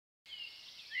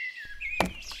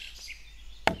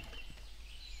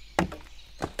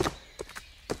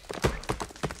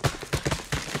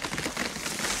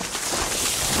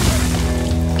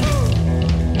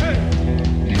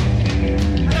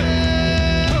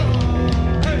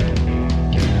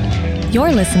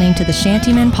You're listening to the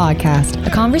Shantyman Podcast, a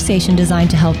conversation designed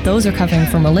to help those recovering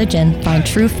from religion find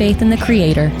true faith in the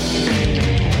Creator.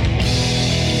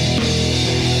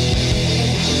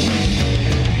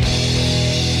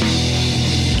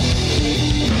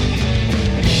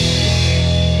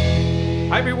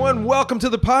 Hi, everyone. Welcome to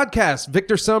the podcast.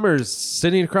 Victor Summers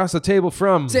sitting across the table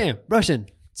from... Sam Rushton.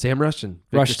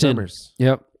 Victor Summers.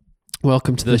 Yep.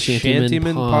 Welcome to the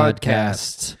Shantyman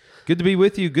Podcast. Good to be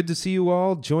with you. Good to see you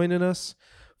all joining us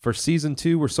for season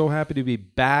 2. We're so happy to be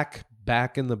back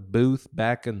in the booth,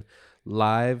 back in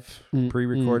live,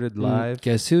 pre-recorded live.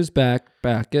 Guess who's back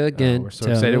again. We're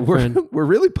so excited. We're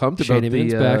really pumped about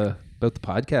the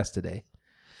podcast today.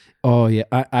 Oh, yeah.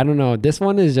 I don't know. This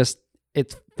one is just,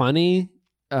 it's funny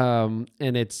and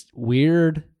it's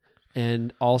weird.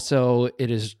 And also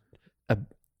it is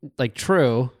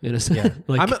true in a sense.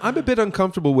 Yeah. I'm a bit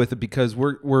uncomfortable with it because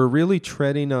we're really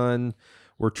treading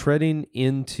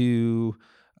into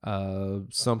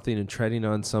something and treading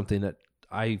on something that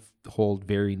I hold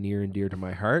very near and dear to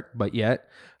my heart. But yet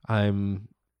I'm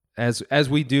as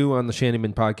we do on the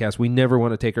Shantyman Podcast, we never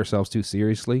want to take ourselves too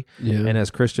seriously. Yeah. And as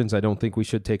Christians, I don't think we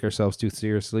should take ourselves too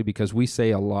seriously because we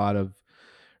say a lot of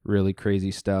really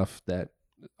crazy stuff that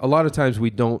a lot of times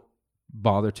we don't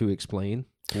bother to explain.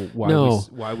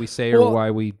 Why we say or why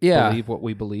we believe what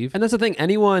we believe. And that's the thing.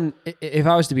 Anyone, if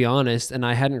I was to be honest, and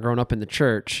I hadn't grown up in the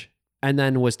church, and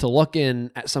then was to look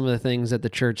in at some of the things that the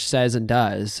church says and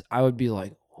does, I would be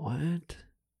like, what?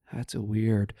 That's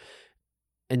weird.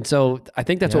 And so I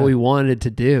think that's what we wanted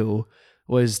to do,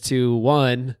 was to,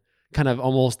 one, kind of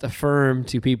almost affirm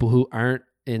to people who aren't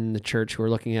in the church, who are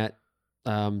looking at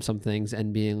some things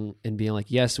and being like,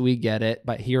 yes, we get it,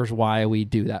 but here's why we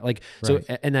do that. Like, right.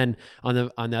 So, and then on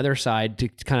the other side, to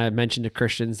kind of mention to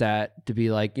Christians that, to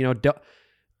be like,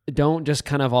 don't just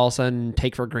kind of all of a sudden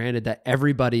take for granted that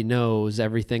everybody knows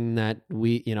everything, that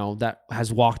we, that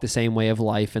has walked the same way of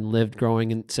life and lived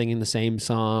growing and singing the same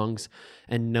songs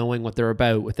and knowing what they're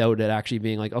about, without it actually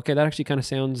being like, okay, that actually kind of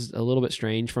sounds a little bit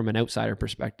strange from an outsider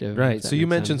perspective. Right. So you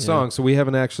mentioned songs, so we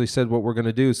haven't actually said what we're going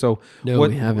to do. So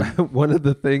we haven't. One of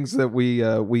the things that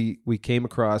we came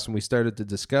across and we started to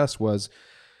discuss was,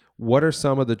 what are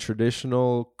some of the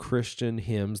traditional Christian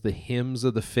hymns, the hymns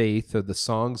of the faith, or the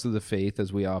songs of the faith,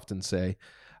 as we often say,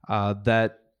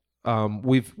 that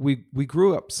we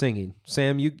grew up singing?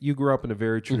 Sam, you grew up in a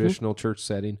very traditional church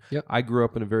setting. Yep. I grew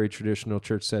up in a very traditional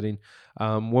church setting.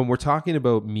 When we're talking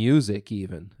about music,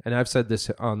 even, and I've said this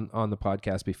on the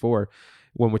podcast before,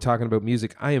 when we're talking about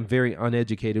music, I am very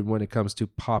uneducated when it comes to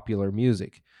popular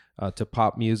music, to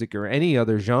pop music or any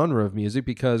other genre of music,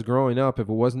 because growing up, if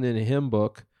it wasn't in a hymn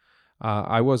book,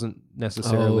 I wasn't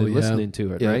necessarily listening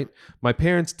to it, right? My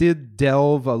parents did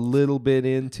delve a little bit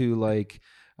into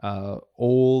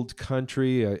old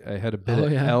country. I had a bit of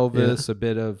Elvis, a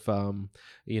bit of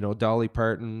Dolly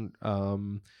Parton,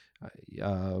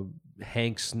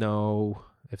 Hank Snow,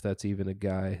 if that's even a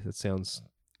guy. That sounds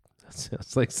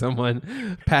like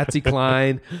someone. Patsy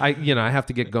Cline. I have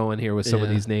to get going here with some of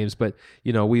these names, but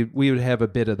we would have a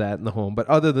bit of that in the home. But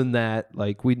other than that,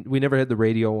 we never had the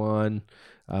radio on.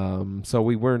 So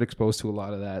we weren't exposed to a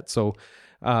lot of that. So,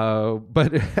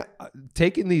 but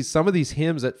taking some of these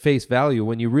hymns at face value,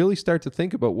 when you really start to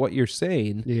think about what you're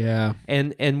saying,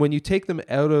 and when you take them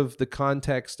out of the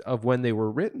context of when they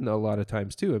were written, a lot of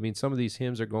times too. I mean, some of these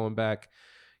hymns are going back,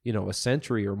 a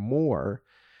century or more,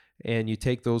 and you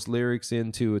take those lyrics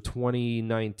into a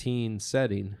 2019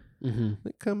 setting,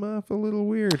 they come off a little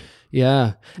weird.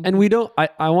 Yeah, and we don't.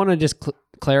 I want to just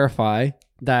clarify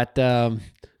that.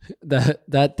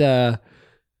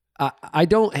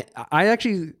 I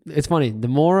actually, it's funny, the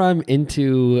more I'm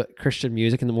into Christian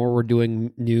music and the more we're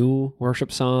doing new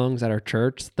worship songs at our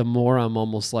church, the more I'm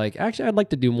almost like, actually, I'd like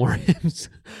to do more hymns,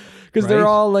 because they're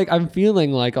all I'm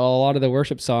feeling like a lot of the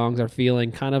worship songs are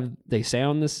feeling kind of, they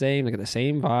sound the same, the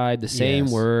same vibe, the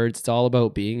same words. It's all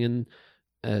about being in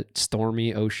a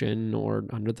stormy ocean or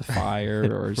under the fire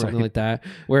or something like that.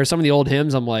 Whereas some of the old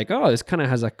hymns, I'm like, oh, this kind of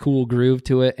has a cool groove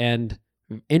to it and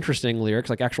interesting lyrics,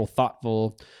 like actual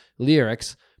thoughtful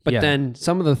lyrics, but then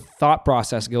some of the thought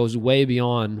process goes way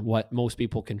beyond what most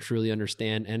people can truly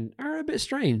understand and are a bit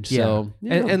strange. So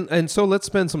and so let's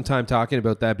spend some time talking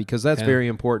about that, because that's very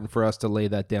important for us to lay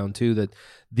that down too, that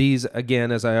these,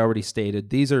 again, as I already stated,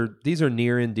 these are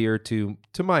near and dear to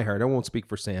my heart. I won't speak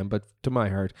for Sam, but to my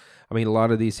heart. I mean, a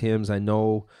lot of these hymns I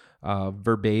know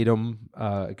verbatim.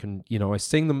 I can, I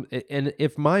sing them. And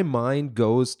if my mind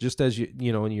goes just as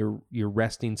in your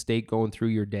resting state going through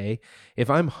your day, if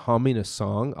I'm humming a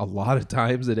song, a lot of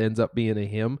times it ends up being a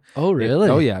hymn. Oh, really?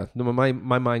 Oh yeah. No, my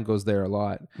mind goes there a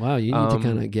lot. Wow. You need to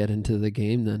kind of get into the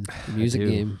game then, the music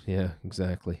game. Yeah,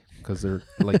 exactly. Because they're,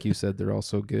 like you said, they're all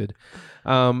so good.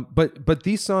 But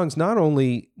these songs, not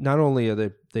only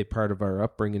are they part of our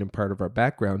upbringing and part of our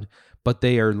background, but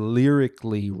they are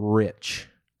lyrically rich.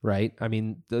 Right. I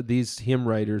mean, these hymn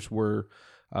writers were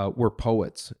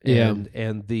poets,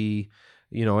 and the,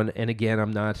 and again,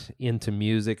 I'm not into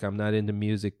music. I'm not into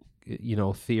music,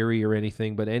 theory or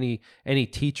anything, but any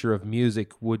teacher of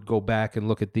music would go back and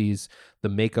look at the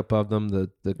makeup of them, the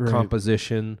Right.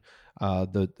 composition,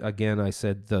 again, I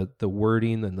said the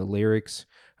wording and the lyrics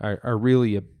are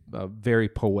really a very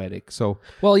poetic. So,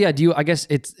 well, yeah. I guess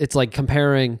it's like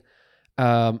comparing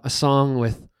a song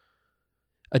with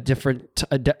a different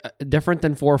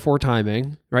than 4/4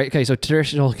 timing, right? Okay, so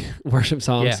traditional worship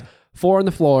songs, 4 on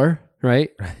the floor, right?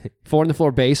 4 on the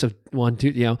floor bass of 1, 2,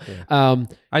 Yeah.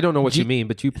 I don't know what you mean,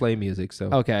 but you play music, so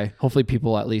okay. Hopefully,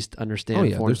 people at least understand. Oh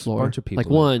yeah, 4 on the there's floor, a bunch of people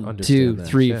like 1, 2,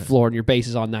 3 that. floor, and your bass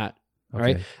is on that,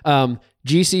 Okay. right?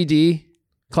 GCD,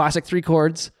 classic 3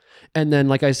 chords, and then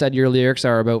like I said, your lyrics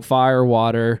are about fire,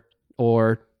 water,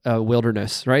 or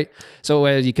wilderness, right? So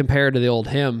as you compare to the old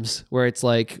hymns where it's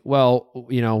like, well,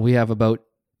 we have about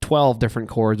 12 different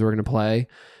chords we're going to play,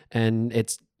 and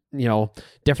it's,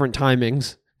 different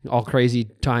timings, all crazy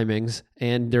timings,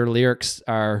 and their lyrics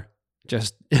are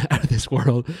just out of this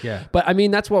world. Yeah. But I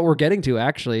mean, that's what we're getting to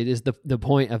actually, is the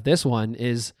point of this one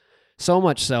is so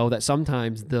much so that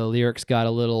sometimes the lyrics got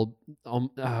a little, I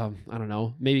don't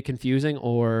know, maybe confusing,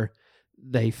 or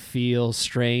they feel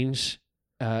strange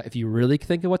if you really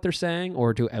think of what they're saying,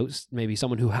 or to maybe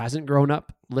someone who hasn't grown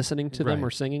up listening to them Right. or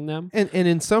singing them. And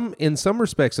in some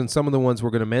respects, and some of the ones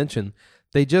we're going to mention,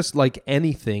 they just, like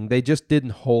anything, they just didn't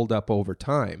hold up over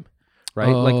time, right?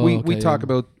 Oh, like we okay, talk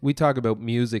about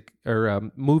music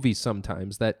or movies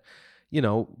sometimes that,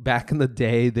 back in the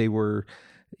day they were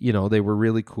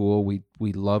really cool. We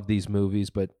love these movies,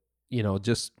 but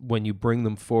just when you bring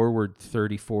them forward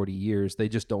 30, 40 years, they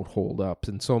just don't hold up.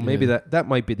 And so maybe that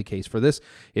might be the case for this.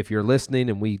 If you're listening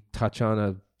and we touch on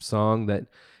a song that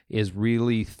is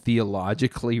really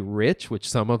theologically rich, which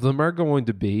some of them are going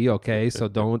to be, okay? So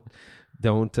don't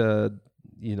throw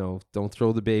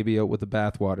the baby out with the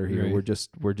bathwater here. Right.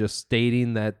 We're just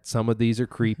stating that some of these are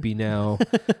creepy now.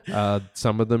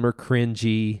 Some of them are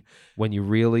cringy when you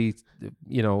really,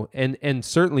 and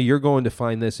certainly you're going to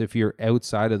find this if you're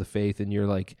outside of the faith and you're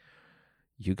like,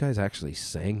 you guys actually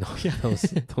sang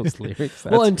those lyrics.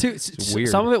 Well, and weird.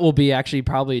 some of it will be actually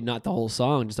probably not the whole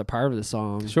song, just a part of the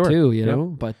song Sure. too,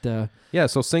 Yep. But yeah,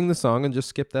 so sing the song and just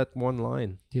skip that one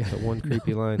line. Yeah. That one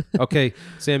creepy line. Okay,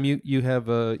 Sam, you have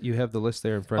the list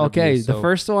there in front of you. okay, So the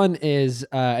first one is,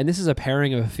 and this is a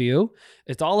pairing of a few.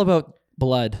 It's all about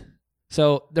blood.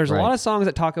 So there's a Right. lot of songs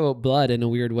that talk about blood in a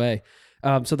weird way.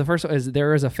 So the first one is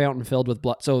 "There is a fountain filled with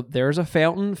blood." So there's a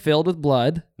fountain filled with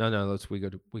blood. No, we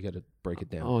got to break it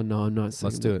down. Oh no, I'm not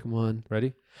singing. Let's do it. Come on.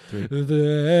 Ready? 3.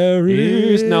 There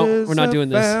is no. We're not doing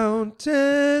this.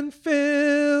 Fountain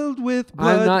filled with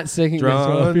blood. I'm not singing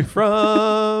drawn this.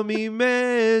 from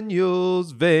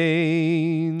Emmanuel's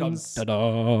veins,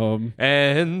 Dum-da-dum.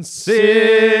 and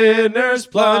sinners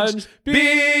plunge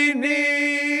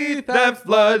beneath that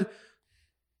flood.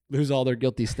 Lose all their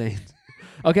guilty stains.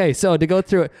 Okay, so to go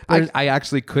through it, I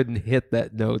actually couldn't hit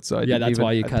that note, so that's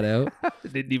why you cut out.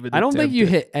 didn't even. I don't think attempt you it.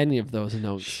 hit any of those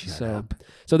notes.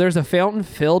 So there's a fountain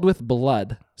filled with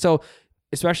blood. So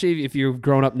especially if you've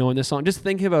grown up knowing this song, just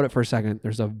think about it for a second.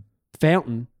 There's a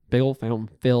fountain, big old fountain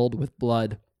filled with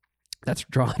blood that's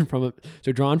drawn from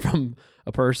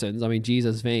a person's,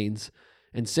 Jesus' veins,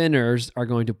 and sinners are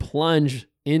going to plunge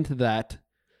into that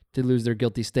to lose their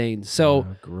guilty stains. So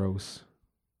gross.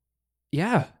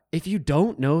 yeah, if you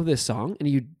don't know this song and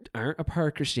you aren't a part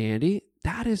of Christianity,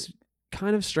 that is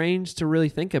kind of strange to really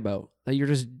think about. That you're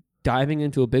just diving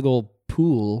into a big old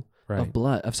pool of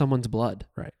blood, of someone's blood.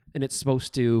 Right. And it's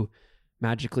supposed to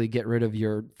magically get rid of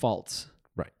your faults.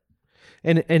 Right.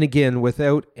 And again,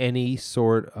 without any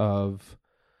sort of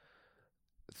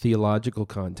theological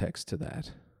context to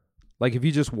that. Like if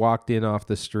you just walked in off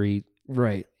the street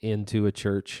Right. into a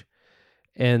church,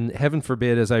 and heaven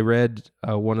forbid, as I read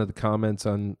one of the comments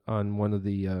on one of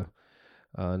the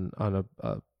on a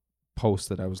post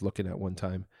that I was looking at one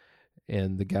time,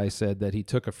 and the guy said that he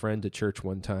took a friend to church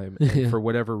one time, and for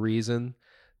whatever reason,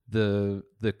 the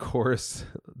chorus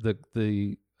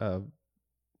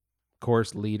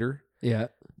chorus leader Yeah.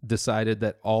 decided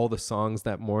that all the songs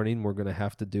that morning were going to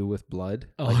have to do with blood.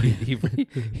 Oh, Like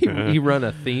he run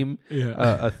a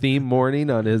theme morning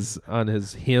on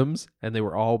his hymns, and they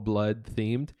were all blood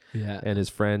themed. Yeah. And his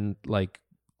friend like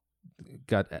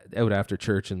got out after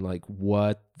church and like,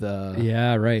 what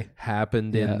the right.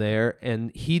 happened Yeah. in there?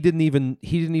 And he didn't even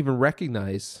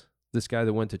recognize this guy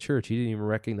that went to church. He didn't even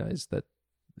recognize that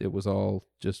it was all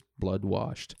just blood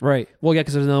washed. Right. Well, yeah,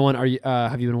 because there's another one. Are you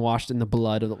have you been washed in the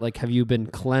blood of the, like, have you been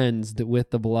cleansed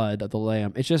with the blood of the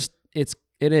lamb? It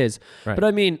is. Right. But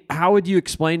I mean, how would you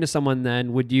explain to someone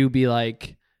then? Would you be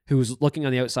like, who's looking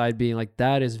on the outside being like,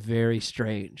 that is very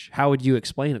strange? How would you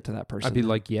explain it to that person? I'd be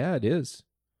like, yeah, it is.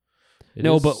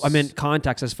 But I meant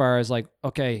context as far as like,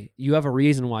 okay, you have a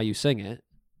reason why you sing it.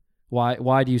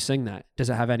 Why do you sing that? Does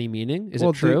it have any meaning? Is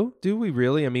it true? Do we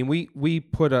really? I mean, we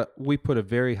put a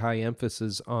very high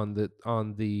emphasis on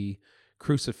the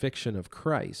crucifixion of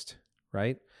Christ,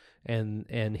 right?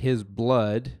 And his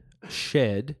blood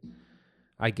shed,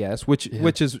 I guess, which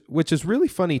is really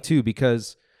funny too,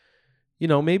 because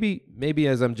maybe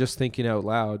as I'm just thinking out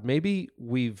loud, maybe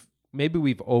we've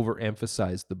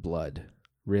overemphasized the blood,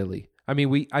 really. I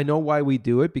mean, I know why we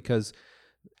do it, because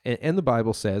and the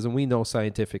Bible says, and we know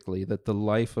scientifically, that the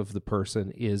life of the person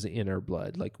is in our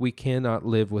blood. Like, we cannot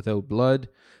live without blood.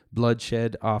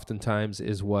 Bloodshed oftentimes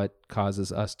is what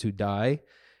causes us to die,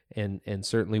 and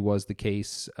certainly was the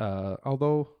case,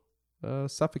 although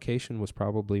suffocation was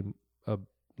probably a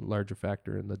larger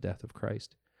factor in the death of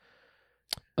Christ.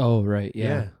 Oh, right.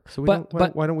 Yeah. So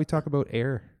why don't we talk about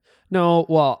air? No,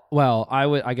 well,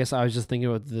 I guess I was just thinking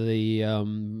about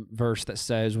the verse that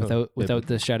says, without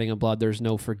the shedding of blood, there's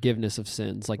no forgiveness of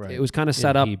sins. Like, right. It was kind of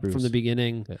set up Hebrews. from the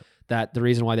beginning that the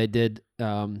reason why they did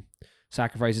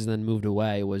sacrifices and then moved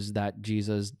away was that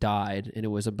Jesus died, and it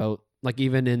was about, like,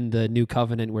 even in the New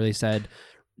Covenant where they said,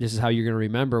 this is how you're going to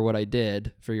remember what I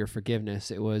did for your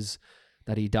forgiveness. It was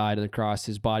that he died on the cross,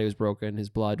 his body was broken, his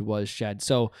blood was shed.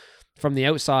 So from the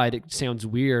outside, it sounds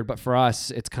weird, but for us,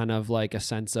 it's kind of like a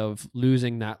sense of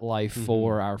losing that life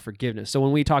for our forgiveness. So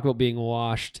when we talk about being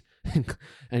washed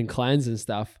and cleansed and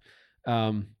stuff,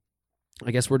 I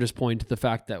guess we're just pointing to the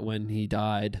fact that when he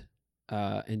died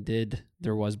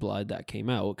there was blood that came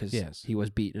out, because he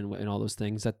was beaten and all those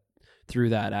things, that through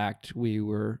that act, we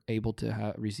were able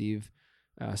to receive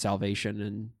salvation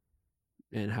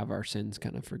and have our sins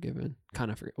kind of forgiven.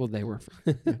 Well, they were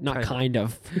not kind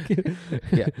of forgiven.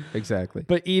 Yeah, exactly.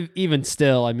 But even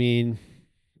still, I mean,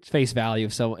 face value.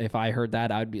 So if I heard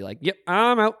that, I'd be like, "Yep,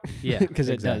 I'm out." Yeah, because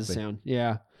it does sound.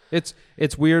 Yeah, it's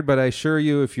weird, but I assure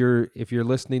you, if you're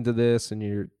listening to this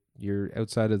and you're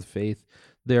outside of the faith,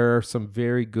 there are some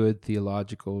very good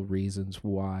theological reasons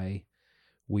why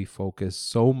we focus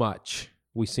so much.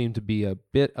 We seem to be a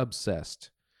bit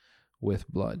obsessed with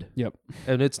blood. Yep,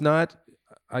 and it's not.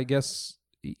 I guess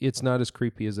it's not as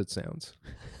creepy as it sounds.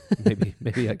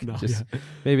 Maybe I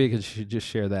can should just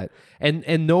share that.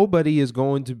 And nobody's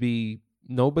going to be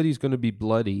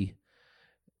bloody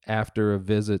after a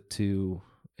visit to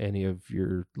any of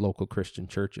your local Christian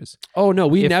churches. Oh no,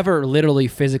 we never literally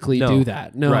physically do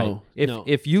that. No, right.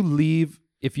 If you leave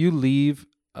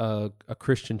a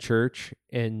Christian church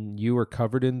and you are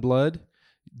covered in blood,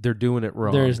 they're doing it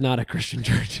wrong. There's not a Christian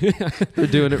church. They're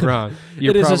doing it wrong.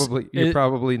 You're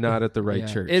probably not at the right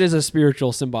church. It is a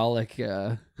spiritual, symbolic.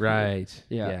 Right.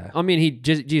 Yeah. I mean,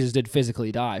 Jesus did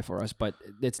physically die for us, but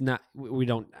it's not. We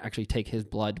don't actually take his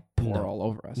blood pour all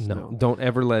over us. No. Don't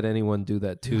ever let anyone do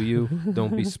that to you.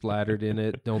 Don't be splattered in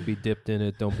it. Don't be dipped in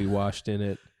it. Don't be washed in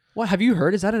it. What have you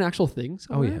heard? Is that an actual thing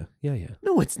somewhere? Oh yeah.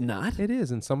 No, it's not. It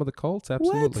is in some of the cults.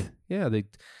 Absolutely. What? Yeah, they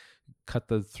cut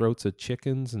the throats of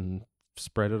chickens and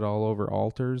spread it all over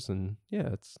altars, and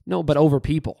it's but over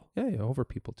people. Yeah, over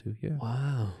people too. Yeah.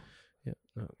 Wow. Yeah.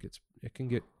 No, it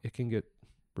can get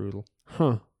brutal.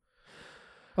 Huh.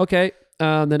 Okay.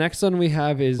 The next one we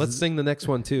have is. Let's sing the next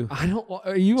one too. I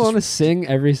don't. You want to sing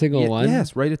every single one?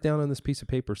 Yes. Write it down on this piece of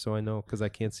paper so I know, because I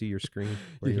can't see your screen.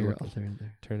 Where you're I'll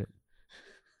turn it.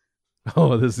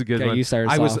 Oh, this is a good one. You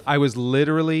started. I was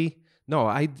literally. No,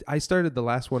 I started the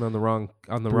last one on the wrong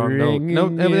note. No,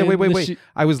 wait.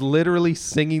 I was literally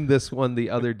singing this one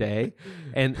the other day,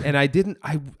 and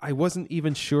I wasn't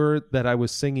even sure that I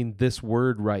was singing this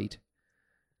word right.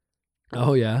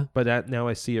 Oh yeah. But now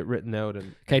I see it written out.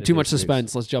 Okay, too much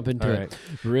suspense. Let's jump into it.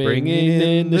 Bringing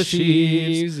in the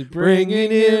sheaves,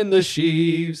 bringing in the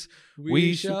sheaves,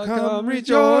 we shall come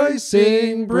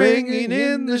rejoicing, bringing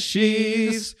in the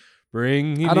sheaves,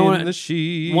 bringing in the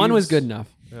sheaves. One was good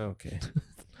enough. Okay.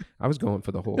 I was going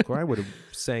for the whole chorus. I would have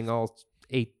sang all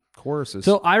 8 choruses.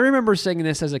 So I remember singing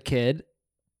this as a kid,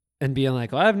 and being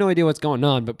like, well, I have no idea what's going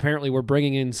on, but apparently we're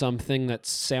bringing in something that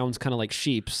sounds kind of like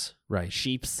sheeps. Right.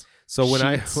 Sheeps. So when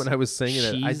Sheets. I was singing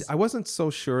it, Sheaves. I wasn't so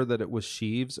sure that it was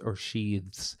sheaves or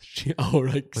sheaths Oh,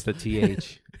 right. with a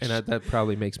TH. And that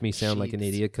probably makes me sound like an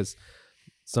Sheaves. idiot because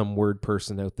some word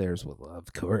person out there is, well,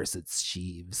 of course it's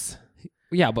sheaves.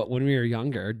 Yeah, but when we were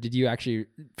younger, did you actually,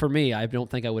 for me, I don't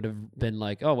think I would have been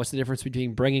like, oh, what's the difference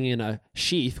between bringing in a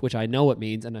sheath, which I know what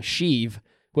means, and a sheave,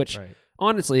 which Right.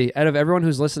 honestly, out of everyone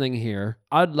who's listening here,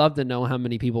 I'd love to know how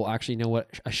many people actually know what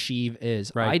a sheave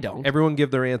is. Right. I don't. Everyone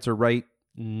give their answer right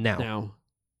now. Now.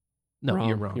 No, Wrong.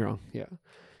 you're wrong. You're wrong. Yeah.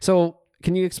 So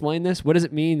can you explain this? What does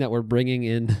it mean that we're bringing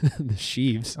in the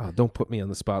sheaves? Oh, don't put me on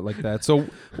the spot like that. So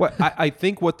what I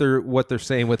think what they're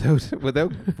saying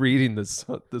without reading the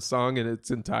song in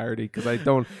its entirety, because I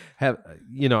don't have,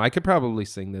 I could probably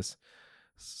sing this.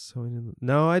 So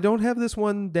no, I don't have this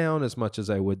one down as much as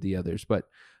I would the others, but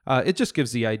it just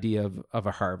gives the idea of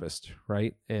a harvest,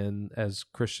 right? And as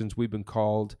Christians, we've been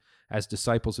called as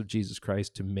disciples of Jesus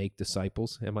Christ to make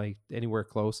disciples. Am I anywhere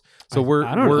close? So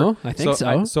I don't know. I think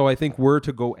so. So I think we're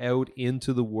to go out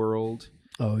into the world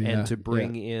and to Yeah.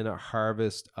 bring in a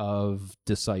harvest of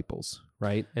disciples,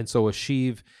 right? And so a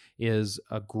sheaf is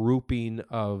a grouping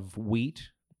of wheat.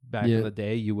 Back in the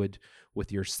day, you would,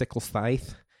 with your sickle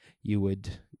scythe, you would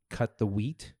cut the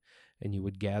wheat and you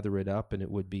would gather it up, and it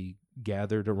would be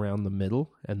gathered around the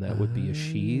middle, and that would be a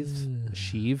sheaf. A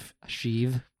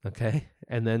sheave. Okay.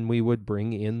 And then we would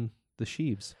bring in the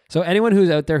sheaves. So anyone who's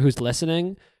out there who's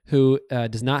listening, who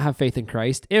does not have faith in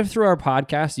Christ, if through our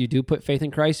podcast you do put faith in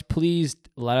Christ, please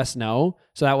let us know,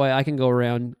 so that way I can go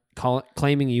around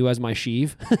claiming you as my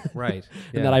sheave. Right.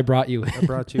 And that I brought you in. I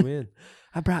brought you in.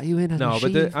 I brought you in as a No,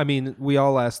 sheave. but we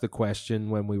all asked the question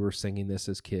when we were singing this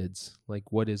as kids, like,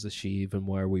 what is a sheave and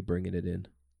why are we bringing it in?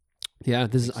 Yeah,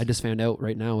 I just found out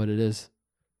right now what it is.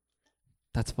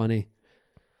 That's funny.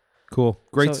 Cool.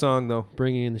 Great So- song though.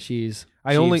 Bringing in the sheaves.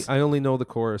 I only know the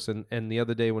chorus, and the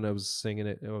other day when I was singing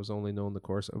it, I was only knowing the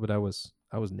chorus, but I was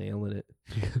nailing it.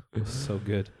 It was so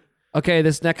good. Okay,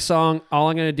 this next song, all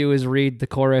I'm going to do is read the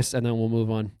chorus and then we'll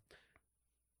move on.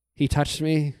 He touched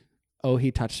me. Oh,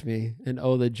 he touched me. And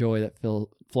oh, the joy that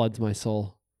floods my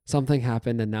soul. Something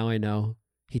happened and now I know.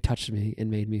 He touched me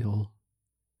and made me whole.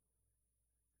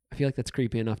 I feel like that's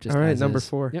creepy enough. Just all right, as number is.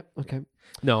 4. Yep. Okay.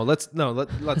 No, let's not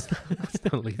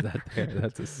leave that there.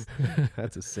 That's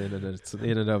a sin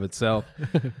in and of itself.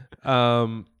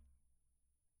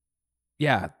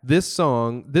 Yeah, this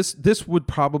song, this would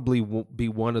probably be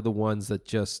one of the ones that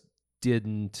just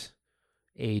didn't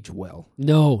age well.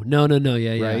 No.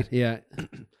 Yeah. Right? Yeah.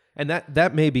 And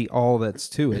that may be all that's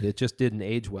to it. It just didn't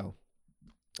age well.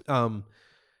 And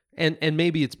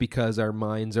maybe it's because our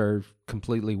minds are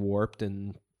completely warped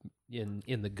and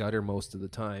in the gutter most of the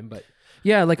time, but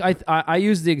Yeah, like I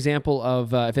use the example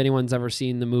of if anyone's ever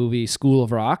seen the movie School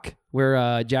of Rock,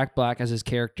 where Jack Black has his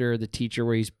character, the teacher,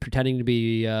 where he's pretending to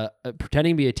be a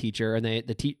teacher, and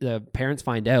the parents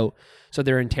find out, so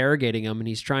they're interrogating him, and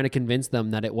he's trying to convince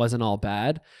them that it wasn't all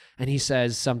bad, and he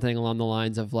says something along the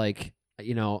lines of like,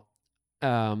 your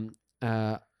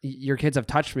kids have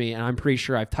touched me, and I'm pretty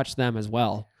sure I've touched them as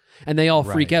well. And they all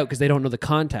freak out because they don't know the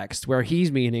context where he's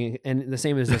meaning, and the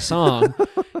same as the song.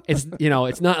 It's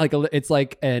it's not like it's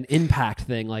like an impact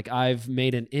thing. Like I've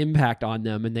made an impact on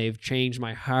them, and they've changed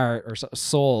my heart or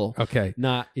soul. okay.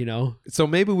 Not So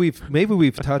maybe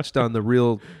we've touched on the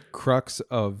real crux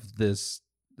of this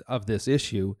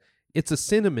issue. It's a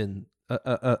cinnamon.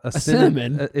 A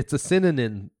cinnamon? It's a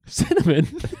synonym. cinnamon.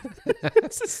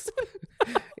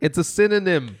 It's a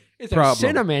synonym It's problem. a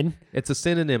cinnamon. It's a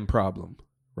synonym problem,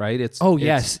 right?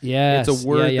 Yes. It's a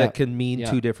word Yeah. that can mean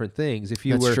Yeah. two different things. If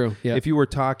That's true. Yeah. if you were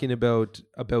talking about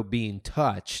being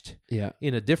touched Yeah.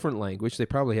 in a different language, they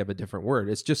probably have a different word.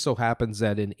 It just so happens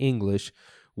that in English,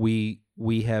 we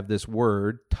have this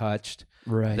word touched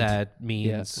Right. that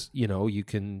means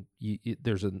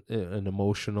there's an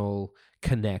emotional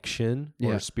connection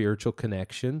or Yeah. a spiritual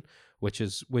connection, which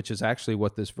is actually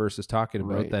what this verse is talking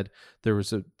about. Right. That there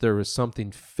was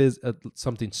something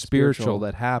spiritual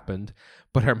that happened,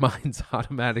 but our minds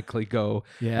automatically go,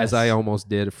 as I almost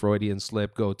did, a Freudian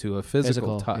slip, go to a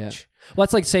physical touch. Yeah. Well,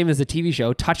 it's like same as the TV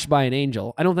show Touched by an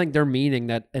Angel. I don't think they're meaning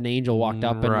that an angel walked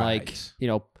up and Right.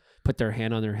 put their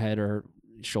hand on their head or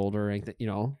shoulder or anything.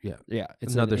 Yeah.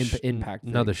 It's Another an impact.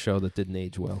 another thing. show that didn't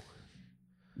age well.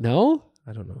 No,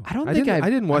 I don't know. I don't I think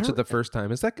didn't watch I it the first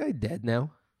time. Is that guy dead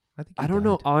now? I think he I don't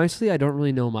know. died. Honestly, I don't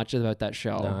really know much about that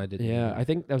show. No, I didn't Yeah, either. I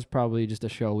think that was probably just a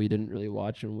show we didn't really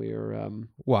watch when we were.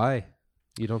 Why?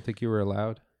 You don't think you were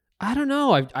allowed? I don't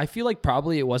know. I feel like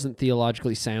probably it wasn't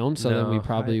theologically sound, so then we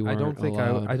probably weren't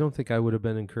allowed. I don't think I would have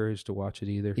been encouraged to watch it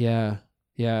either. Yeah.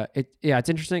 Yeah. It's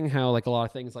interesting how like a lot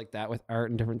of things like that with art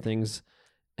and different things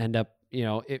end up,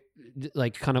 it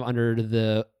like kind of under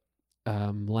the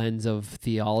lens of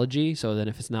theology. So then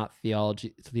if it's not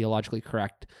theologically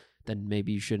correct, then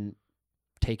maybe you shouldn't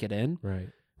take it in. Right.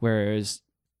 Whereas,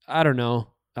 I don't know.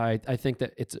 I think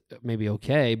that it's maybe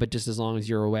okay, but just as long as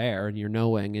you're aware and you're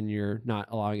knowing and you're not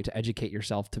allowing it to educate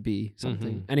yourself to be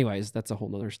something. Mm-hmm. Anyways, that's a whole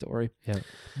nother story. Yeah.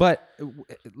 But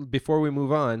before we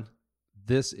move on,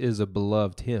 this is a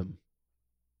beloved hymn,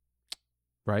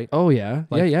 right? Oh yeah.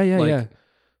 Yeah.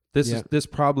 This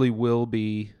probably will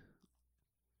be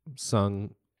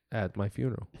sung at my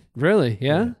funeral. Really?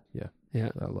 Yeah. Yeah.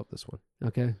 I love this one.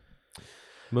 Okay.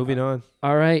 Moving on.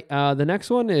 All right. The next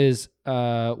one is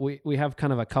we have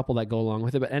kind of a couple that go along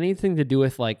with it, but anything to do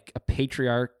with like a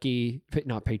patriotic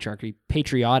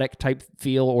type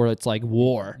feel, or it's like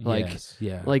war. Like, yes,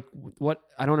 yeah. Like what?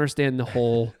 I don't understand the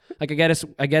whole. Like I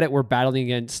get it. We're battling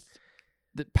against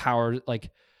the power, like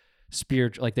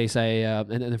spiritual. Like they say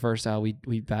in the verse,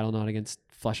 we battle not against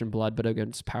flesh and blood, but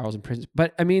against powers and principalities.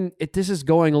 But I mean, this is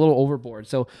going a little overboard.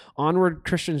 So onward,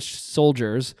 Christian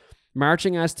soldiers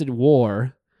marching as to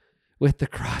war, with the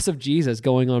cross of Jesus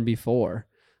going on before.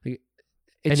 Like,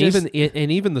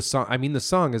 even the song. I mean, the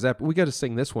song is epic. We got to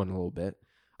sing this one a little bit.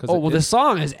 The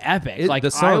song is epic. The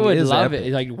song I would love epic.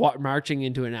 It. Like marching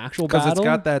into an actual battle. Because it's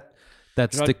got that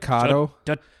staccato.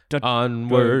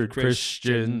 Onward,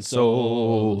 Christian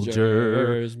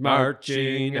soldiers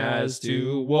marching as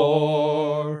to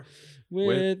war,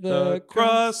 with the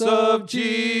cross of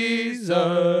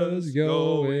Jesus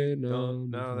going on.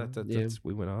 No, that's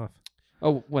we went off.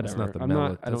 Oh, whatever. That's not the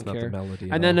melody. I don't not care. The melody.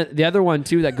 And then the other one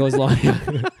too that goes along.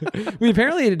 We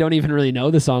apparently don't even really know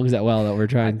the songs that well that we're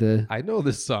trying to. I know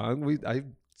this song. I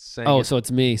sang. Oh, so it's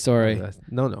me. Sorry.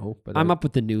 No. But I'm up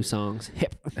with the new songs.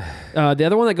 Hip. The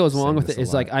other one that goes along with it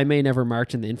is like "I May Never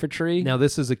March in the Infantry." Now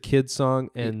this is a kid's song,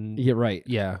 and you're right.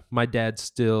 Yeah, my dad's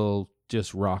still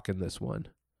just rocking this one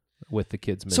with the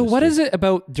kids' ministry. So what is it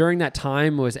about during that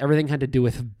time was everything had to do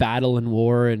with battle and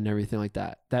war and everything like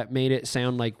that made it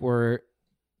sound like we're.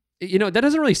 That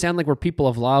doesn't really sound like we're people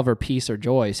of love or peace or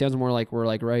joy. It sounds more like we're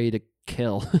like ready to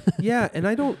kill. Yeah, and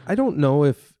I don't know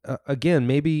if again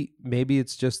maybe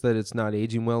it's just that it's not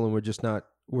aging well, and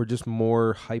we're just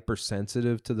more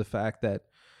hypersensitive to the fact that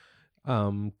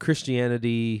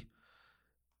Christianity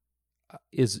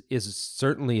is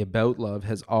certainly about love,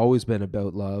 has always been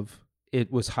about love.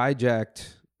 It was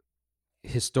hijacked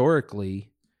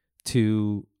historically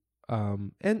to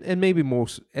and maybe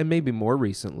more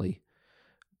recently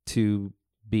to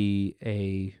be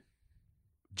a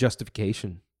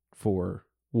justification for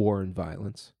war and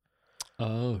violence.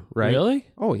 Oh, right? Really?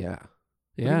 Oh, yeah.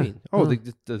 Yeah. Oh,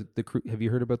 the have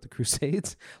you heard about the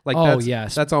Crusades? Like,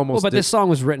 yes. That's almost. But this song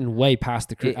was written way past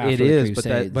the Crusades. It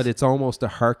is, but it's almost a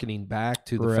hearkening back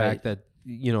to the fact that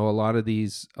a lot of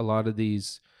these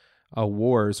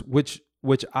wars, which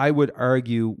I would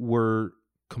argue were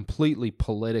completely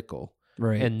political.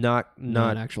 Right. And not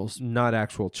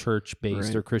actual church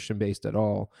based or Christian based at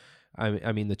all.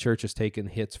 I mean, the church has taken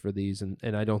hits for these, and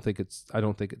I don't think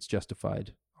it's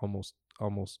justified.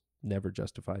 Almost never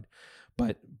justified.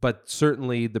 But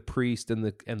certainly the priest and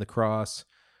the cross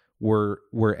were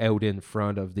out in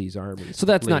front of these armies. So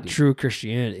that's not true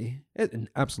Christianity.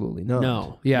 Absolutely not.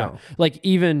 No. Yeah. No. Like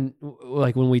even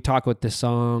like when we talk about this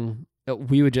song, I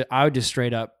would just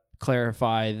straight up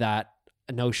clarify that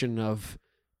notion of.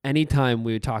 Anytime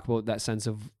we would talk about that sense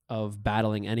of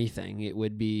battling anything, it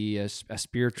would be a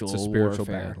spiritual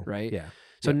warfare, battle, right? Yeah.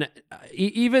 So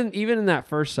even in that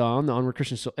first song, the Onward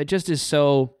Christian Soul, it just is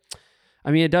so. I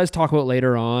mean, it does talk about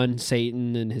later on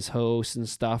Satan and his hosts and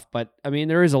stuff, but I mean,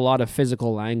 there is a lot of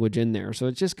physical language in there, so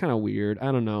it's just kind of weird.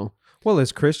 I don't know. Well,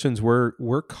 as Christians,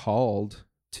 we're called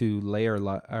to lay our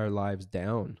lives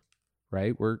down,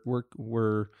 right?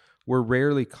 We're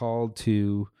rarely called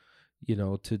to.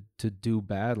 To do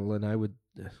battle, and I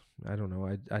don't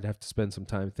know. I'd have to spend some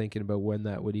time thinking about when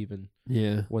that would even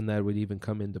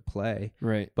come into play.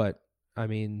 Right. But I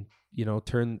mean,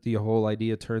 turn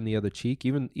the other cheek,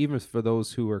 even for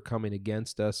those who are coming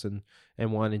against us and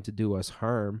wanting to do us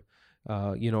harm,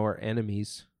 our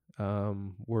enemies,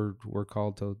 we're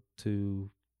called to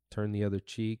turn the other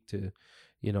cheek, to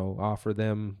offer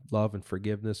them love and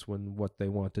forgiveness when what they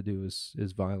want to do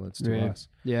is violence to us.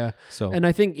 Yeah. So, and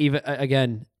I think even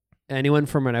again, anyone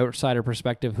from an outsider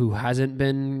perspective who hasn't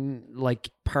been like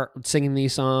singing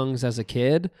these songs as a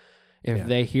kid, if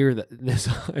they hear this,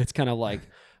 it's kind of like,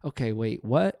 okay, wait,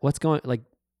 what's going? Like,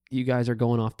 you guys are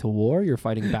going off to war, you're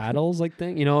fighting battles like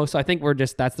thing, so I think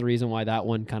that's the reason why that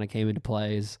one kind of came into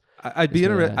play is I'd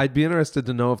be interested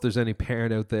to know if there's any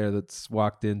parent out there that's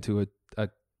walked into a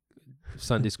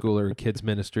Sunday school or a kids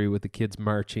ministry with the kids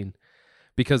marching,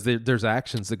 because there's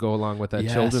actions that go along with that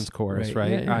children's chorus,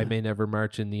 right? Yeah, yeah. I may never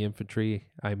march in the infantry.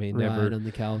 I may never ride on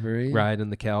the cavalry. Ride in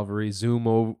the cavalry,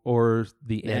 zoom or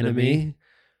the enemy.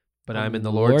 But I'm in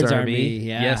the Lord's army.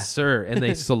 Yeah. Yes, sir. And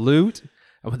they salute.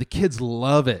 And the kids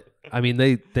love it. I mean,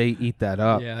 they eat that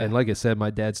up. Yeah. And like I said,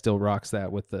 my dad still rocks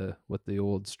that with the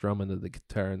old strumming of the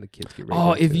guitar, and the kids get ready.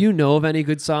 Oh, if you know of any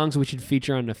good songs we should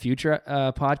feature on a future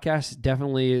podcast,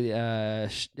 definitely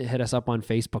hit us up on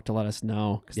Facebook to let us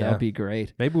know, because that would be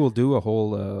great. Maybe we'll do a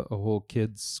whole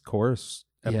kids chorus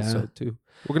episode too.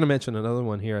 We're going to mention another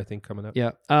one here, I think, coming up.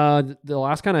 Yeah. The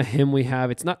last kind of hymn we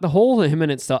have, it's not the whole hymn in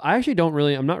itself. I'm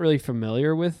not really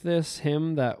familiar with this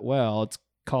hymn that well. It's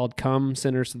called Come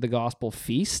Sinners to the Gospel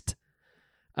Feast.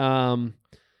 But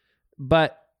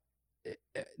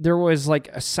there was like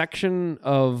a section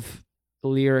of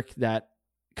lyric that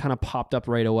kind of popped up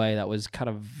right away that was kind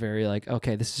of very like,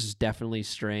 okay, this is definitely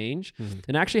strange. Mm-hmm.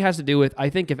 And actually has to do with, I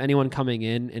think if anyone coming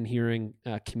in and hearing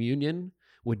communion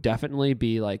would definitely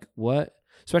be like, what?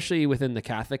 Especially within the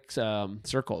Catholic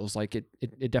circles, like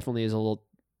it definitely is a little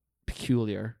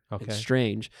peculiar. Okay. It's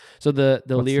strange. So the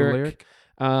lyric?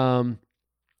 Come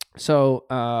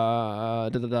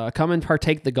and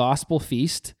partake the gospel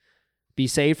feast, be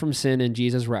saved from sin and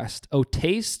Jesus rest. Oh,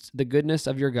 taste the goodness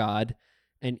of your God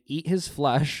and eat his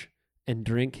flesh and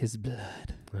drink his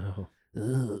blood. Oh.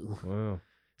 Ugh. Wow.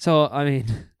 So, I mean,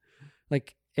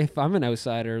 like, if I'm an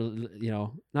outsider,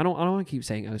 I don't want to keep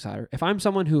saying outsider. If I'm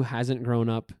someone who hasn't grown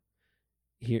up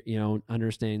here,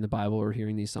 understanding the Bible or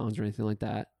hearing these songs or anything like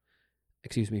that,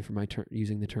 excuse me for my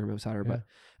using the term outsider, but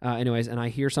anyways, and I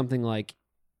hear something like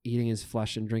eating his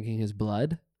flesh and drinking his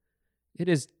blood, it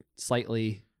is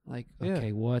slightly like,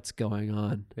 okay, what's going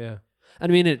on? Yeah. I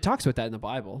mean, it talks about that in the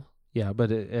Bible. Yeah,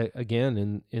 but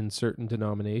again, in certain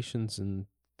denominations and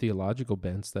theological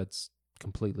bents, that's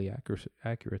completely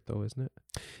accurate though, isn't it?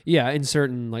 Yeah, in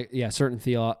certain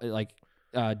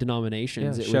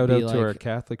denominations. Yeah, it shout would be out to our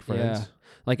Catholic friends. Yeah,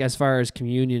 like as far as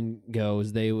communion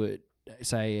goes, they would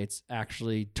say it's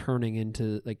actually turning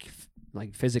into like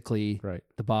physically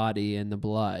the body and the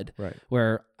blood. Right.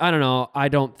 Where I don't know, I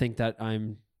don't think that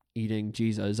I'm eating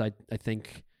Jesus. I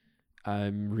think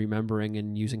I'm remembering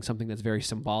and using something that's very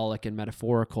symbolic and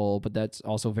metaphorical, but that's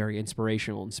also very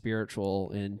inspirational and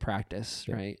spiritual in practice,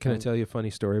 right? Can I tell you a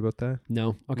funny story about that?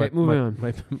 No. Okay, moving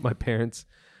on. My parents,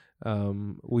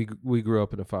 we grew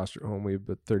up in a foster home. We have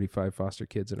about 35 foster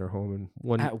kids in our home,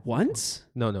 and at once?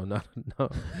 No, not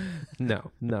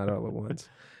all at once.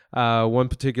 One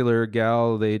particular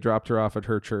gal, they dropped her off at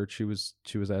her church. She was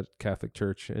at Catholic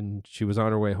church, and she was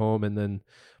on her way home, and then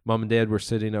Mom and Dad were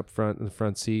sitting up front in the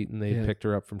front seat, and they picked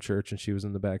her up from church, and she was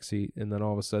in the back seat. And then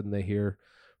all of a sudden they hear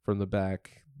from the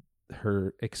back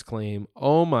her exclaim,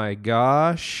 "Oh my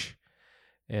gosh."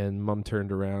 And Mom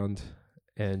turned around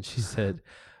and she said,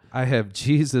 "I have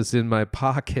Jesus in my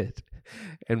pocket."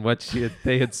 And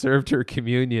they had served her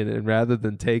communion, and rather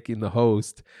than taking the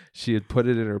host, she had put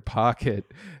it in her pocket,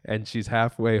 and she's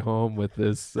halfway home with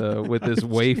this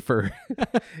wafer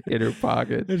in her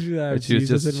pocket. And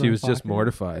she was just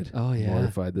mortified. Oh yeah,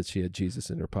 mortified that she had Jesus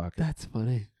in her pocket. That's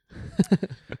funny.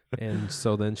 And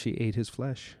so then she ate his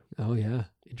flesh. Oh yeah,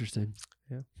 interesting.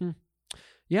 Yeah.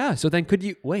 Yeah. So then,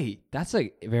 wait? That's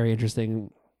a very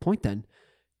interesting point. Then,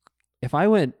 if I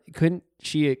went, couldn't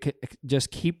she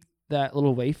just keep that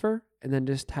little wafer and then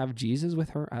just have Jesus with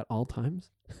her at all times?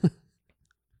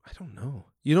 I don't know.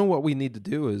 You know what we need to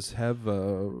do is have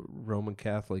a Roman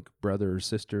Catholic brother or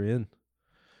sister in.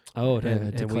 Oh,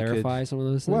 to clarify some of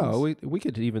those things. Well, we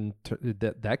could even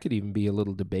that could even be a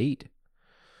little debate.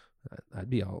 I'd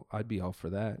be all for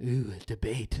that. Ooh,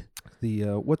 debate.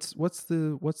 The what's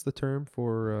the term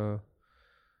for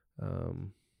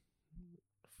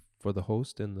the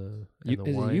host and the is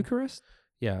wine? it Eucharist?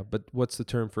 Yeah, but what's the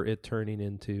term for it turning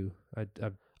into?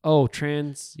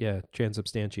 transubstantiation. Yeah,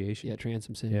 transubstantiation. Yeah,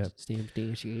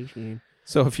 transubstantiation.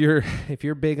 So if you're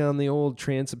big on the old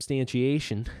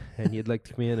transubstantiation and you'd like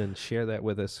to come in and share that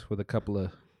with us with a couple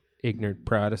of ignorant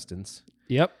Protestants,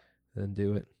 yep, then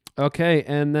do it. Okay,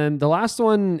 and then the last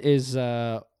one is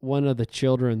one of the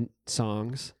children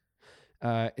songs.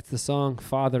 It's the song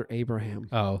Father Abraham.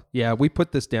 Oh, yeah, we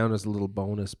put this down as a little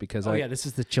bonus because this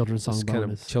is the children's song bonus.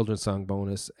 Kind of children's song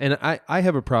bonus. And I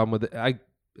have a problem with it.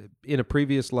 In a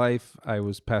previous life, I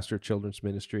was pastor of children's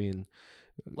ministry, and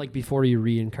like before you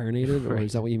reincarnated, or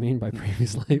is that what you mean by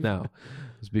previous life? No,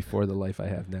 it was before the life I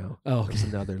have now. Oh, okay. It's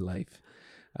another life.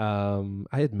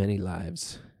 I had many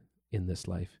lives in this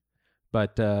life,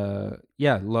 but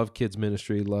love kids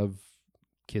ministry, love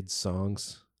kids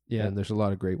songs. Yeah. And there's a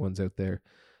lot of great ones out there.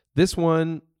 This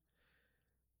one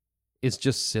is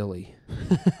just silly.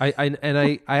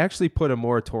 I actually put a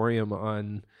moratorium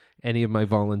on any of my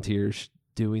volunteers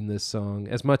doing this song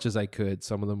as much as I could.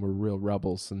 Some of them were real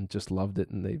rebels and just loved it,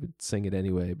 and they would sing it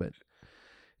anyway. But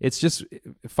it's just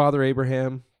Father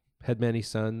Abraham had many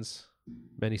sons.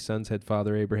 Many sons had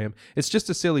Father Abraham. It's just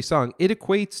a silly song. It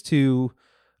equates to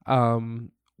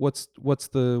what's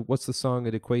the song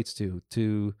it equates to?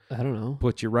 To I don't know.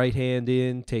 Put your right hand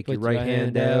in, take your right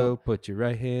hand out, put your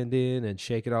right hand in, and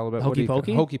shake it all about. Hokey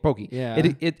pokey? Hokey pokey. Yeah.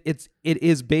 It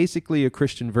is basically a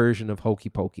Christian version of hokey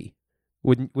pokey.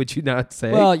 Would you not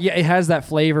say? Well, yeah, it has that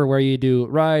flavor where you do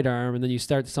right arm and then you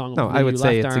start the song. No, I would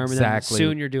say it's arm, exactly. And then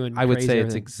soon you're doing. I would say it's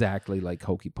everything. exactly like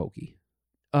hokey pokey.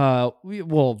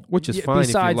 Which is fine.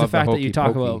 Besides the fact that you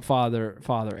talk hokey-pokey. about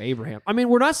Father Abraham. I mean,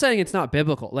 we're not saying it's not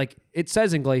biblical. Like it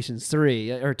says in Galatians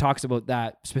 3, or it talks about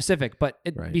that specific. But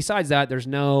Right. Besides that, there's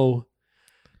no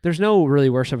really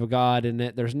worship of God in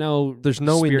it. There's no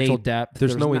spiritual innate depth.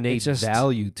 There's no it's innate just-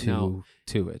 value to no.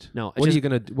 it. No, What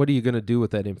are you gonna do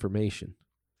with that information?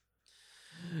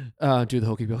 do the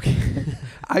hokey pokey.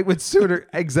 I would sooner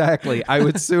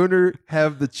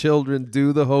have the children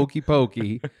do the hokey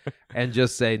pokey and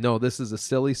just say, no, this is a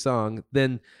silly song,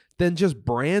 than just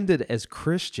brand it as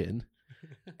Christian,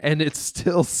 and it's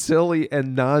still silly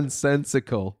and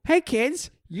nonsensical. Hey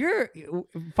kids, you're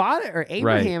Father or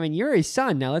Abraham, and you're his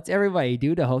son. Now let's everybody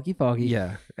do the hokey pokey.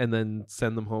 Yeah, and then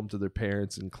send them home to their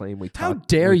parents and claim we taught. How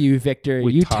dare you, Victor?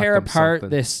 we You taught tear them apart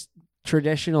something. this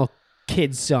traditional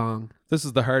kids song. This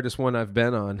is the hardest one I've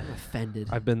been on. I'm offended.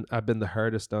 I've been the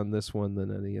hardest on this one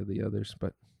than any of the others,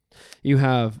 but You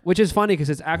have, which is funny because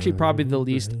it's actually probably the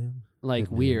least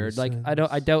like weird. Like I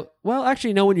doubt. Well,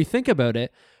 actually, no. When you think about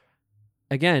it,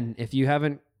 again, if you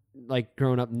haven't like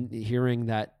grown up hearing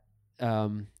that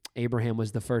Abraham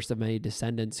was the first of many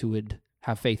descendants who would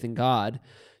have faith in God,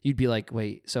 you'd be like,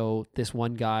 wait, so this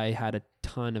one guy had a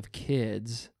ton of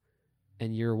kids,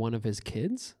 and you're one of his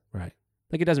kids? right.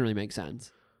 Like it doesn't really make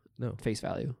sense. No. Face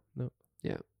value. No.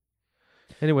 Yeah.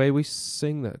 Anyway, we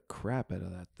sing the crap out of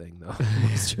that thing, though.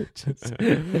 Most churches.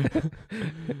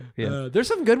 Yeah. There's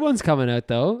some good ones coming out,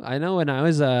 though. I know when I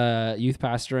was youth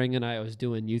pastoring and I was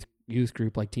doing youth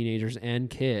group, like teenagers and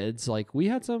kids, like we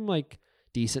had some like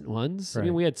decent ones. I mean,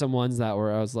 Right. we had some ones that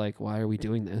were, I was like, why are we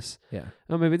doing this? Yeah.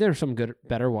 Maybe there were some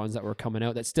better ones that were coming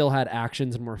out that still had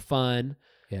actions and were fun,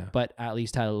 Yeah. but at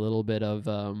least had a little bit of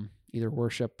either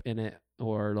worship in it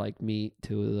or like meat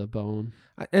to the bone.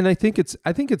 And I think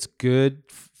it's good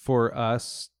for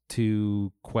us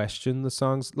to question the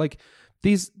songs like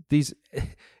these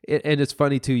and it's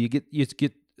funny too. You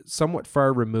get somewhat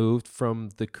far removed from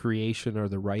the creation or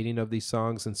the writing of these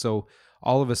songs, and so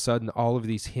all of a sudden all of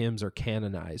these hymns are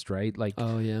canonized, right? Like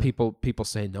Oh yeah, people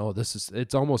say no,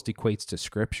 it's almost equates to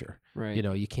scripture. right. You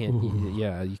know, you can't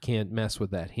you can't mess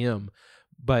with that hymn.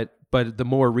 But the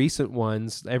more recent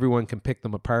ones, everyone can pick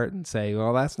them apart and say,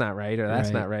 well, that's not right, or that's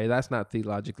Right. not right, that's not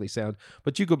theologically sound.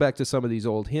 But you go back to some of these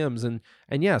old hymns, and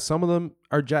yeah, some of them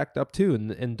are jacked up too,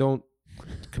 and don't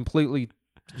completely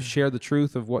share the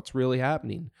truth of what's really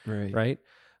happening, right?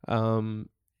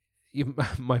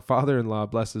 My father-in-law,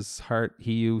 bless his heart,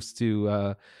 he used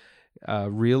to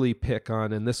really pick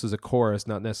on, and this was a chorus,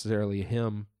 not necessarily a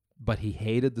hymn, but he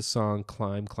hated the song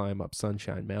 "Climb, Climb Up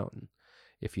Sunshine Mountain."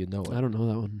 If you know it. I don't know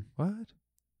that one. What?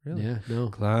 Really? Yeah, no.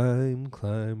 Climb,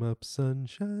 climb up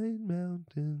Sunshine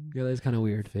Mountain. Yeah, that's kind of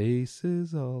weird.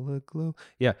 Faces all aglow.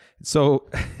 Yeah. So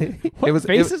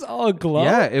Faces all aglow.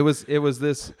 Yeah, it's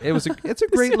a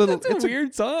great little That's a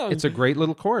weird song. It's a great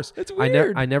little chorus. It's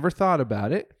weird. I never thought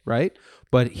about it, right?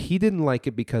 But he didn't like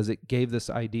it because it gave this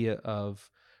idea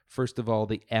of, first of all,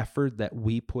 the effort that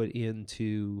we put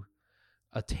into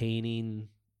attaining,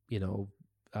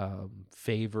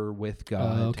 favor with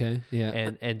God. Okay. Yeah.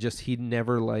 And just he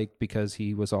never liked, because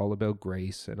he was all about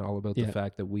grace and all about the Yeah.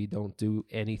 fact that we don't do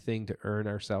anything to earn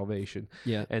our salvation.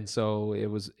 Yeah. And so it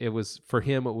was for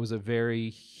him, it was a very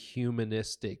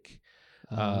humanistic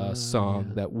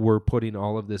song that we're putting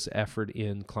all of this effort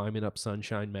in climbing up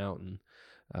Sunshine Mountain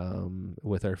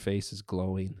with our faces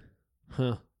glowing.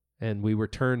 Huh. And we were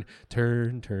turn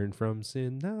from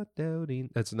sin, not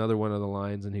doubting. That's another one of the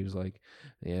lines. And he was like,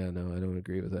 yeah, no, I don't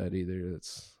agree with that either.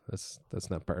 That's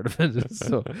not part of it.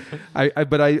 So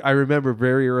I remember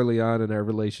very early on in our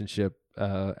relationship,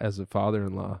 as a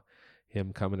father-in-law,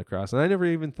 him coming across, and I never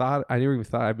even thought,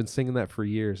 I've been singing that for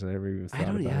years, and I never even thought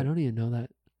about it. I don't even know that.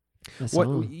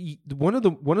 One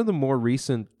of the more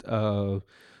recent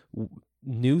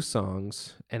new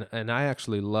songs, and I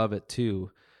actually love it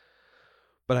too.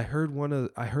 But I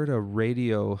heard a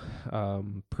radio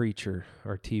preacher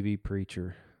or TV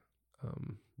preacher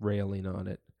railing on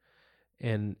it,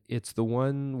 and it's the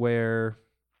one where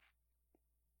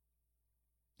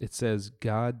it says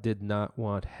God did not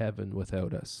want heaven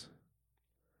without us.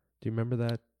 Do you remember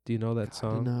that? Do you know that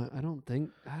song? I don't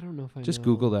know if I Just know.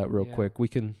 Google that real quick. We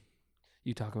can.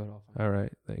 You talk about it all. All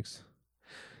right, thanks.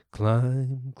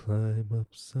 Climb up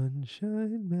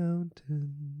Sunshine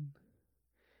Mountain.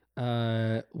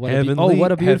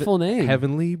 What a beautiful name.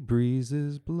 Heavenly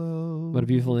breezes blow. What a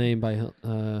beautiful name by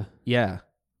Yeah.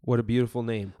 What a beautiful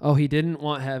name. Oh, he didn't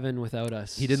want heaven without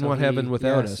us. He didn't want heaven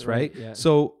without us, right? Yeah.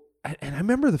 So, and I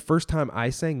remember the first time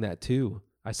I sang that too.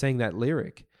 I sang that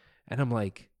lyric, and I'm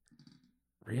like,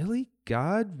 really?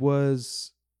 God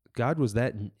was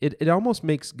that. It almost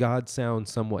makes God sound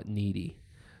somewhat needy,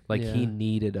 like he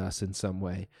needed us in some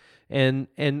way. And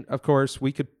of course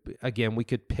we could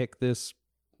pick this,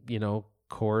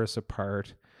 chorus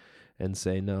apart and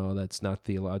say, no, that's not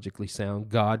theologically sound.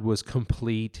 God was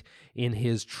complete in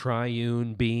his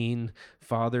triune being,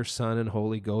 Father, Son, and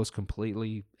Holy Ghost,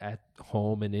 completely at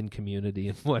home and in community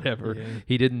and whatever. Yeah.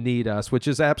 He didn't need us, which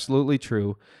is absolutely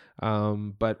true.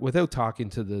 But without talking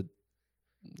to the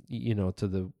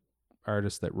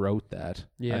artist that wrote that,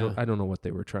 I don't know what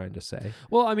they were trying to say.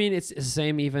 Well, I mean, it's the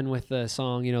same even with the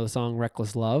song, the song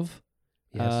Reckless Love.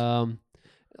 Yes.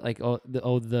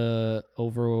 The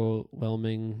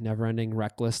overwhelming, never-ending,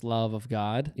 reckless love of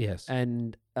God. Yes.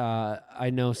 And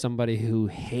I know somebody who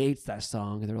hates that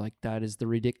song. They're like, that is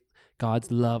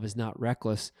God's love is not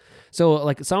reckless. So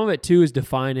like some of it too is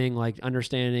defining, like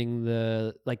understanding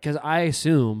because I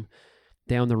assume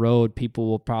down the road people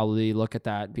will probably look at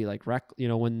that and be like,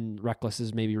 when reckless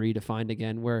is maybe redefined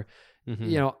again, where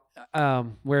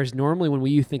whereas normally when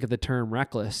you think of the term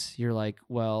reckless, you're like,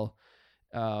 well,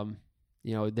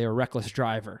 they're a reckless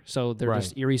driver. So they're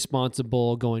just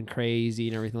irresponsible, going crazy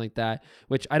and everything like that,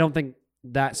 which I don't think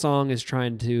that song is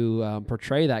trying to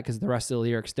portray that, because the rest of the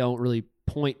lyrics don't really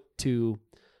point to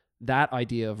that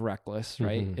idea of reckless,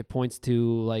 right? Mm-hmm. It points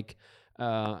to like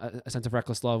a sense of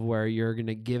reckless love where you're going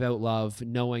to give out love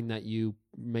knowing that you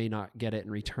may not get it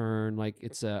in return. Like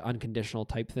it's an unconditional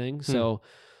type thing. So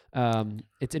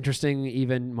it's interesting,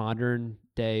 even modern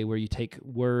day, where you take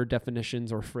word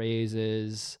definitions or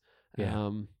phrases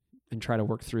and try to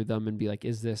work through them and be like,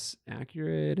 is this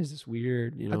accurate? Is this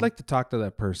weird? I'd like to talk to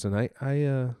that person.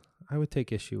 I would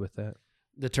take issue with that.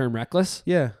 The term reckless?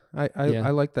 Yeah.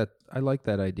 I like that. I like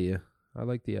that idea. I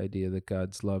like the idea that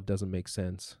God's love doesn't make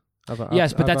sense. But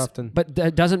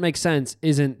that doesn't make sense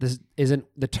isn't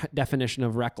the definition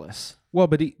of reckless. Well,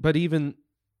 but even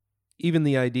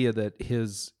the idea that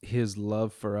his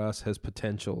love for us has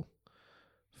potential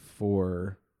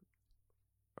for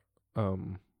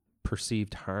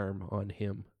perceived harm on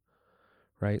him,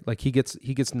 right? Like he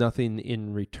gets nothing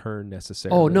in return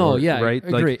necessarily. Oh no, right?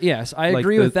 Agree. Like, yes, I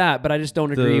agree with that, but I just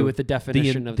don't agree with the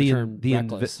definition of the term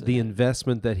reckless. The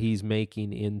investment that he's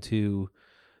making into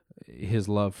his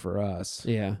love for us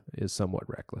is somewhat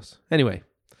reckless. Anyway,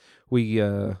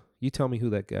 you tell me who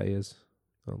that guy is.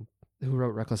 Who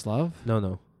wrote Reckless Love?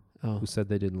 No. Oh. Who said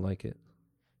they didn't like it?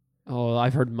 Oh,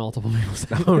 I've heard multiple people say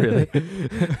that. Oh, really?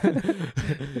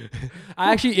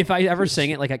 I actually, if I ever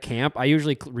sing it like at camp, I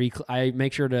usually I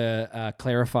make sure to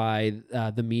clarify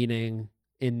the meaning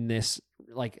in this.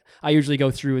 Like I usually go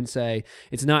through and say,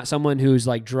 it's not someone who's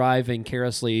like driving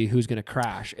carelessly who's going to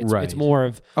crash. It's more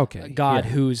of God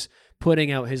who's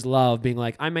putting out his love, being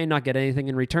like, I may not get anything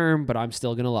in return, but I'm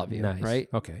still going to love you. Nice. Right?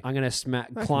 Okay. I'm going to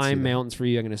climb mountains for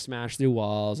you. I'm going to smash through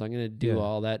walls. I'm going to do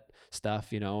all that stuff,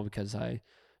 because I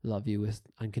love you with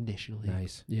unconditionally.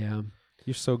 Nice. Yeah.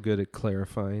 You're so good at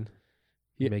clarifying,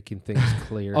 making things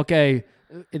clear. Okay.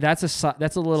 That's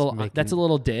a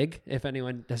little dig, if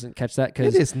anyone doesn't catch that.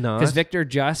 It is not. Because Victor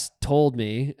just told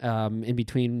me in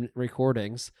between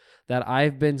recordings that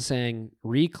I've been saying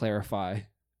re-clarify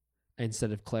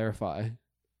instead of clarify.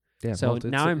 Yeah. So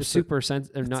now I'm super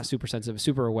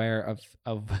aware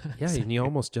of. Yeah, and you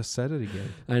almost just said it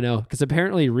again. I know, because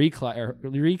apparently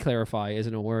re-clarify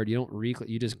isn't a word. You don't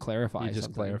you just clarify. You just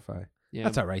something. clarify. Yeah.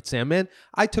 That's all right, Sam. Man,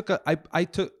 I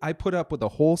put up with a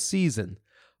whole season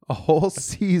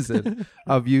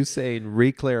of you saying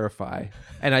re-clarify,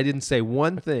 and I didn't say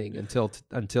one thing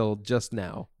until just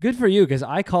now. Good for you, because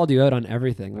I called you out on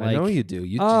everything. Like, I know you do.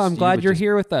 I'm glad you're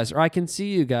here with us, or I can see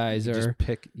you guys. You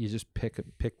just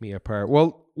pick me apart.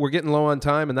 Well, we're getting low on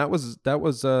time, and that was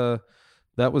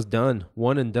That was done.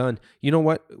 One and done. You know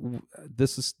what?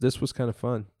 This was kind of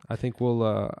fun. I think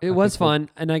we'll. It was fun,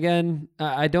 and again,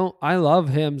 I love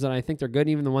hymns, and I think they're good.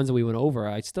 Even the ones that we went over,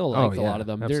 I still like a lot of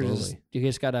them. Absolutely. You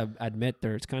just gotta admit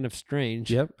it's kind of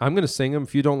strange. Yep. I'm gonna sing them.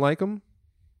 If you don't like them,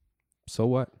 so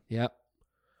what? Yep.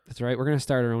 That's right. We're gonna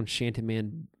start our own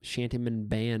shantyman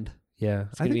band. Yeah,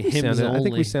 I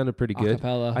think we sounded pretty good.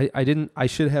 Acapella. I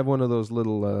should have one of those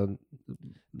little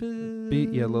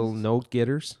little note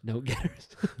getters. Note getters.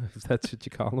 If that's what you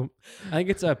call them. I think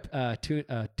it's a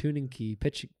tuning key,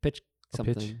 pitch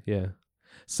something. Pitch, yeah.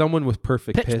 Someone with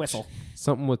perfect pitch. Whistle.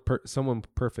 Someone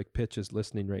with perfect pitch is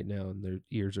listening right now, and their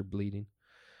ears are bleeding.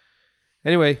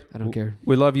 Anyway, I don't care.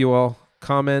 We love you all.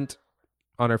 Comment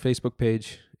on our Facebook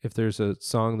page if there's a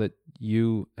song that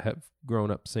you have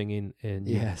grown up singing and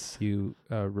you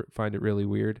find it really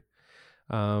weird.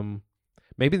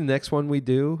 Maybe the next one we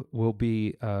do will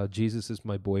be Jesus is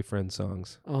my boyfriend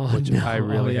songs, which I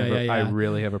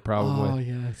really have a problem with.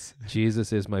 Yes.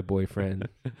 Jesus is my boyfriend.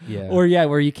 Yeah. Or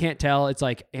where you can't tell. It's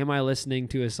like, am I listening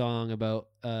to a song about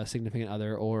a significant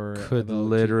other or could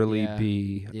literally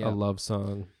be a love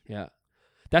song. Yeah.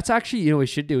 That's actually, what we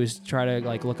should do is try to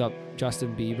like look up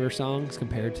Justin Bieber songs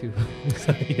compared to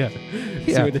yeah.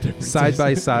 See what the difference side is.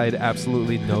 by side,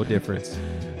 absolutely no difference.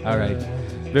 All right.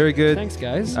 Very good. Thanks,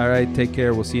 guys. All right. Take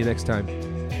care. We'll see you next time.